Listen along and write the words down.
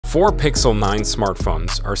Four Pixel 9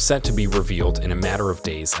 smartphones are set to be revealed in a matter of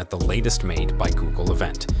days at the latest Made by Google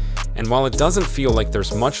event. And while it doesn't feel like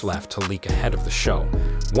there's much left to leak ahead of the show,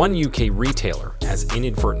 one UK retailer has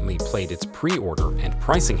inadvertently played its pre-order and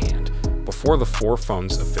pricing hand before the four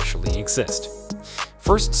phones officially exist.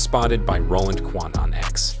 First spotted by Roland Quant on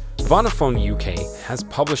X, Vodafone UK has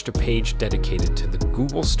published a page dedicated to the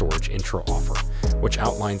Google Storage Intro offer, which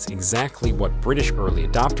outlines exactly what British early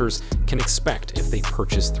adopters can expect if they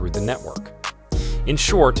purchase through the network. In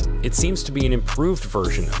short, it seems to be an improved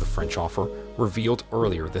version of the French offer revealed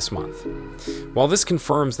earlier this month. While this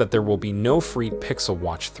confirms that there will be no free Pixel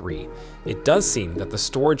Watch 3, it does seem that the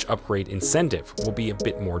storage upgrade incentive will be a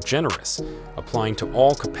bit more generous, applying to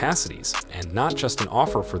all capacities and not just an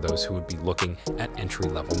offer for those who would be looking at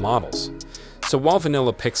entry-level models. So while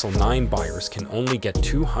vanilla Pixel 9 buyers can only get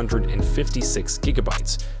 256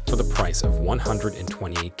 gigabytes for the price of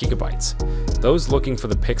 128 gigabytes, those looking for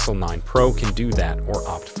the Pixel 9 Pro can do that or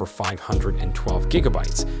opt for 512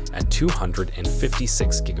 gigabytes at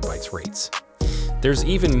 256 gigabytes rates. There's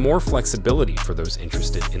even more flexibility for those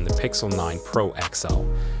interested in the Pixel 9 Pro XL,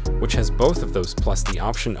 which has both of those plus the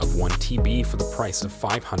option of 1 TB for the price of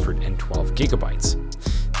 512 gigabytes.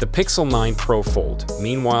 The Pixel 9 Pro Fold,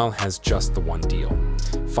 meanwhile, has just the one deal,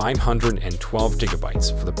 512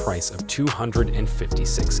 gigabytes for the price of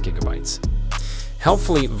 256 gigabytes.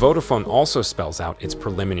 Helpfully, Vodafone also spells out its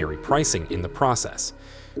preliminary pricing in the process.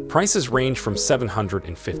 Prices range from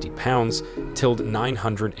 £750 till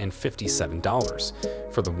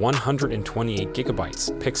 $957 for the 128 gigabytes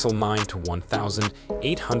Pixel 9 to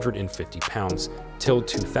 £1,850 till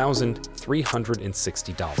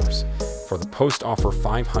 $2,360 for the post-offer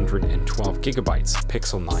 512 gigabytes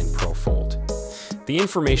Pixel 9 Pro Fold. The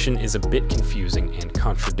information is a bit confusing and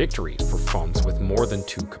contradictory for phones with more than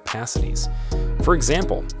two capacities. For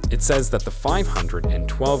example, it says that the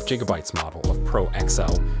 512 gigabytes model of Pro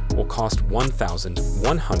XL will cost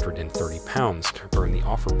 £1,130 during the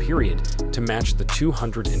offer period to match the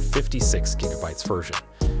 256 gigabytes version.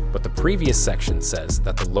 But the previous section says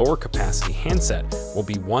that the lower capacity handset will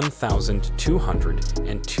be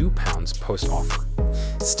 £1,202 post-offer.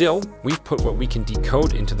 Still, we've put what we can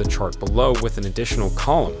decode into the chart below with an additional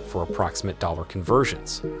column for approximate dollar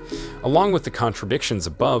conversions. Along with the contradictions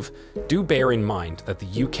above, do bear in mind that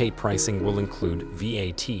the UK pricing will include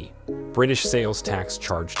VAT, British sales tax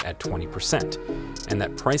charged at 20%, and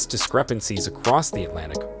that price discrepancies across the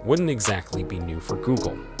Atlantic wouldn't exactly be new for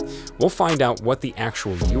Google. We'll find out what the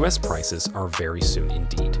actual US prices are very soon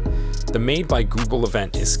indeed. The Made by Google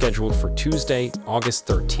event is scheduled for Tuesday, August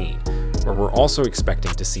 13, where we're also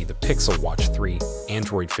expecting to see the Pixel Watch 3,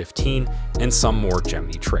 Android 15, and some more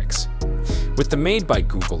Gemini tricks. With the Made by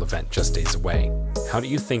Google event just days away, how do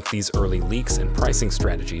you think these early leaks and pricing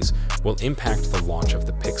strategies will impact the launch of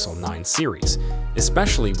the Pixel 9 series,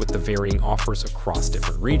 especially with the varying offers across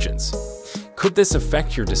different regions? Could this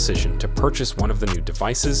affect your decision to purchase one of the new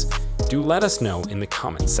devices? Do let us know in the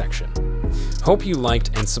comments section. Hope you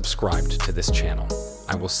liked and subscribed to this channel.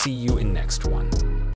 I will see you in next one.